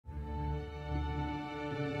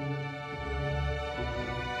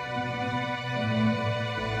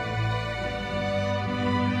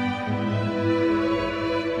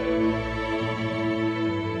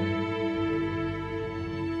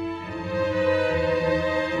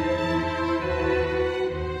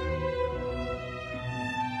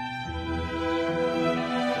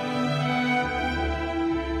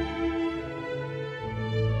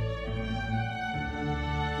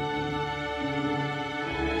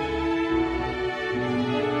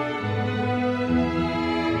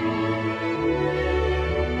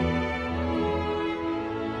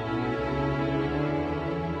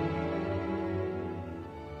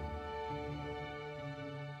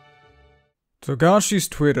Togashi's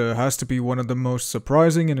Twitter has to be one of the most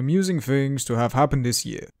surprising and amusing things to have happened this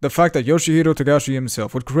year. The fact that Yoshihiro Togashi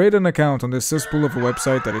himself would create an account on this cesspool of a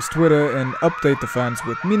website that is Twitter and update the fans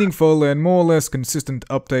with meaningful and more or less consistent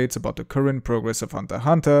updates about the current progress of Hunter x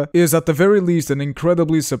Hunter is at the very least an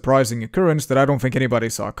incredibly surprising occurrence that I don't think anybody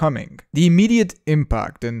saw coming. The immediate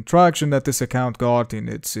impact and traction that this account got in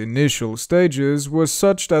its initial stages was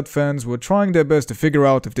such that fans were trying their best to figure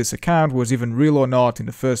out if this account was even real or not in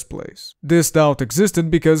the first place. This doubt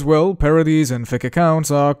existed because, well, parodies and fake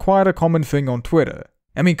accounts are quite a common thing on Twitter.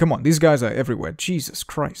 I mean, come on, these guys are everywhere, Jesus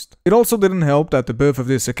Christ. It also didn't help that the birth of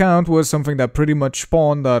this account was something that pretty much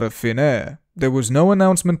spawned out of thin air. There was no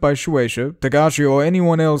announcement by Shueisha, Togashi or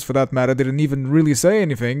anyone else for that matter didn't even really say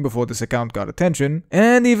anything before this account got attention,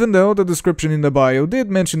 and even though the description in the bio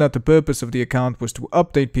did mention that the purpose of the account was to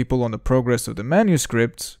update people on the progress of the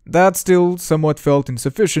manuscripts, that still somewhat felt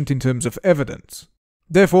insufficient in terms of evidence.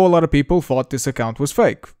 Therefore, a lot of people thought this account was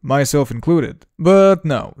fake, myself included. But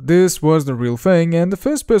no, this was the real thing, and the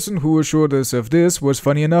first person who assured us of this was,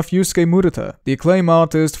 funny enough, Yusuke Murata, the acclaimed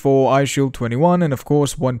artist for Eyeshield 21 and of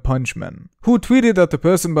course One Punch Man, who tweeted that the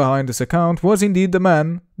person behind this account was indeed the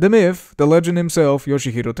man, the myth, the legend himself,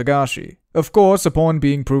 Yoshihiro Togashi. Of course, upon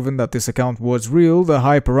being proven that this account was real, the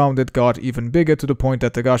hype around it got even bigger to the point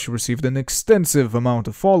that Togashi received an extensive amount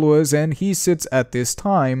of followers, and he sits at this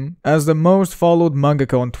time as the most followed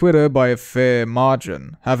mangaka on Twitter by a fair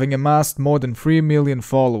margin, having amassed more than 3 million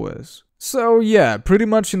followers. So yeah, pretty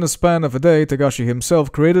much in the span of a day, Togashi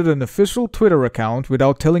himself created an official Twitter account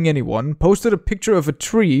without telling anyone, posted a picture of a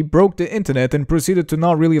tree, broke the internet, and proceeded to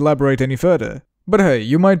not really elaborate any further. But hey,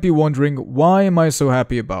 you might be wondering, why am I so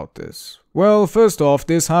happy about this? Well, first off,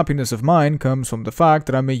 this happiness of mine comes from the fact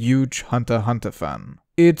that I'm a huge Hunter x Hunter fan.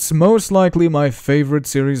 It's most likely my favorite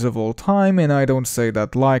series of all time, and I don't say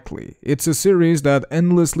that lightly. It's a series that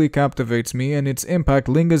endlessly captivates me, and its impact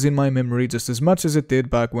lingers in my memory just as much as it did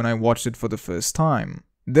back when I watched it for the first time.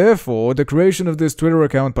 Therefore, the creation of this Twitter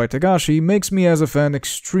account by Togashi makes me as a fan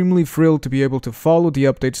extremely thrilled to be able to follow the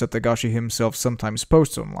updates that Togashi himself sometimes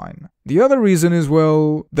posts online. The other reason is,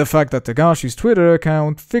 well, the fact that Togashi's Twitter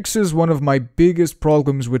account fixes one of my biggest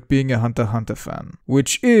problems with being a Hunter x Hunter fan,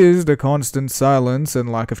 which is the constant silence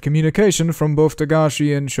and lack of communication from both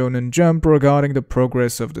Togashi and Shonen Jump regarding the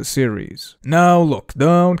progress of the series. Now look,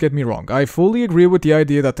 don't get me wrong, I fully agree with the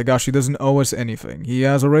idea that Togashi doesn't owe us anything. He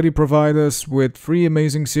has already provided us with 3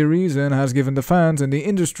 amazing series and has given the fans and the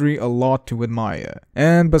industry a lot to admire.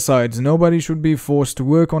 And besides, nobody should be forced to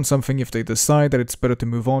work on something if they decide that it's better to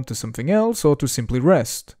move on to something else or to simply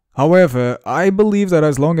rest. However, I believe that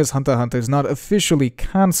as long as Hunter x Hunter is not officially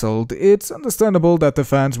cancelled, it's understandable that the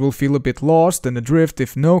fans will feel a bit lost and adrift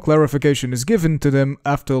if no clarification is given to them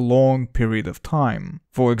after a long period of time.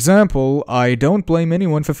 For example, I don't blame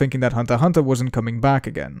anyone for thinking that Hunter x Hunter wasn't coming back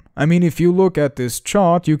again. I mean, if you look at this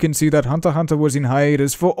chart, you can see that Hunter x Hunter was in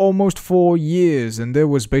hiatus for almost 4 years, and there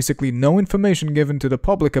was basically no information given to the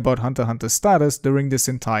public about Hunter x Hunter's status during this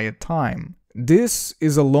entire time. This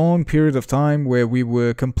is a long period of time where we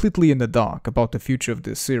were completely in the dark about the future of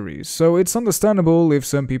this series, so it's understandable if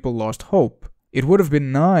some people lost hope. It would have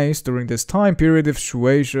been nice during this time period if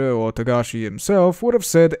Shueisha or Togashi himself would have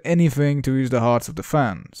said anything to ease the hearts of the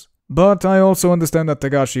fans. But I also understand that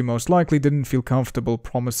Togashi most likely didn't feel comfortable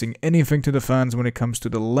promising anything to the fans when it comes to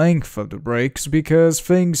the length of the breaks, because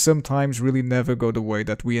things sometimes really never go the way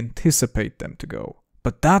that we anticipate them to go.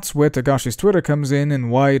 But that's where Togashi's Twitter comes in and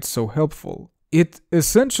why it's so helpful. It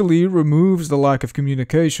essentially removes the lack of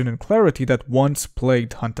communication and clarity that once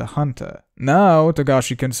plagued Hunter x Hunter. Now,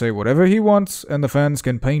 Togashi can say whatever he wants, and the fans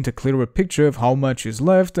can paint a clearer picture of how much is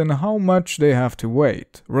left and how much they have to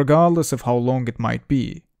wait, regardless of how long it might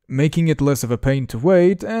be, making it less of a pain to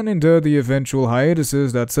wait and endure the eventual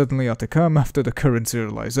hiatuses that certainly are to come after the current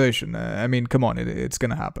serialization. I mean, come on, it's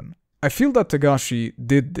gonna happen. I feel that Togashi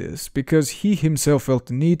did this because he himself felt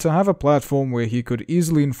the need to have a platform where he could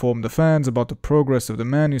easily inform the fans about the progress of the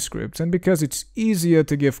manuscripts, and because it's easier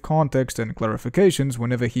to give context and clarifications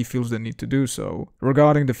whenever he feels the need to do so,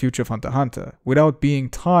 regarding the future of Hunter x Hunter, without being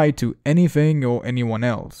tied to anything or anyone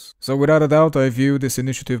else. So without a doubt, I view this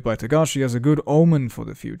initiative by Togashi as a good omen for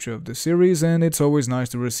the future of the series, and it's always nice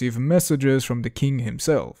to receive messages from the king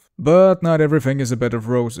himself. But not everything is a bed of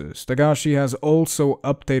roses. Togashi has also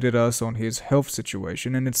updated us on his health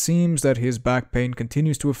situation, and it seems that his back pain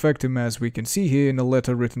continues to affect him, as we can see here in a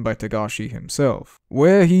letter written by Togashi himself,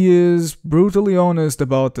 where he is brutally honest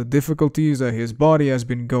about the difficulties that his body has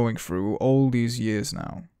been going through all these years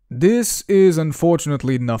now. This is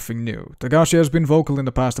unfortunately nothing new. Togashi has been vocal in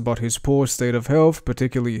the past about his poor state of health,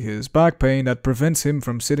 particularly his back pain that prevents him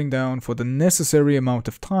from sitting down for the necessary amount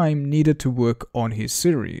of time needed to work on his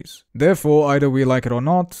series. Therefore, either we like it or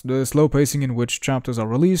not, the slow pacing in which chapters are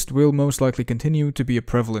released will most likely continue to be a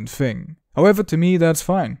prevalent thing. However, to me that's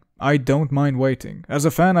fine. I don't mind waiting. As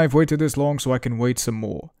a fan, I've waited this long so I can wait some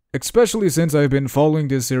more. Especially since I've been following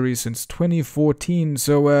this series since 2014,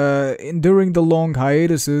 so enduring the long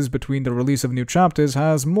hiatuses between the release of new chapters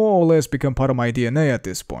has more or less become part of my DNA at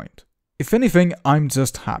this point. If anything, I'm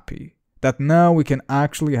just happy that now we can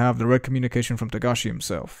actually have direct communication from Togashi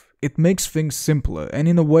himself. It makes things simpler, and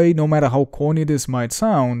in a way, no matter how corny this might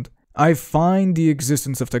sound, I find the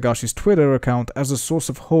existence of Togashi's Twitter account as a source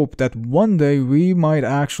of hope that one day we might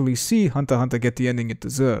actually see Hunter x Hunter get the ending it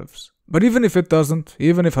deserves. But even if it doesn't,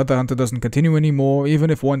 even if Hunter x Hunter doesn't continue anymore, even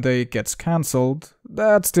if one day it gets cancelled,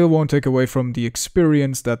 that still won't take away from the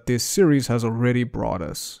experience that this series has already brought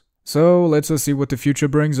us. So let's just see what the future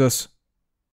brings us.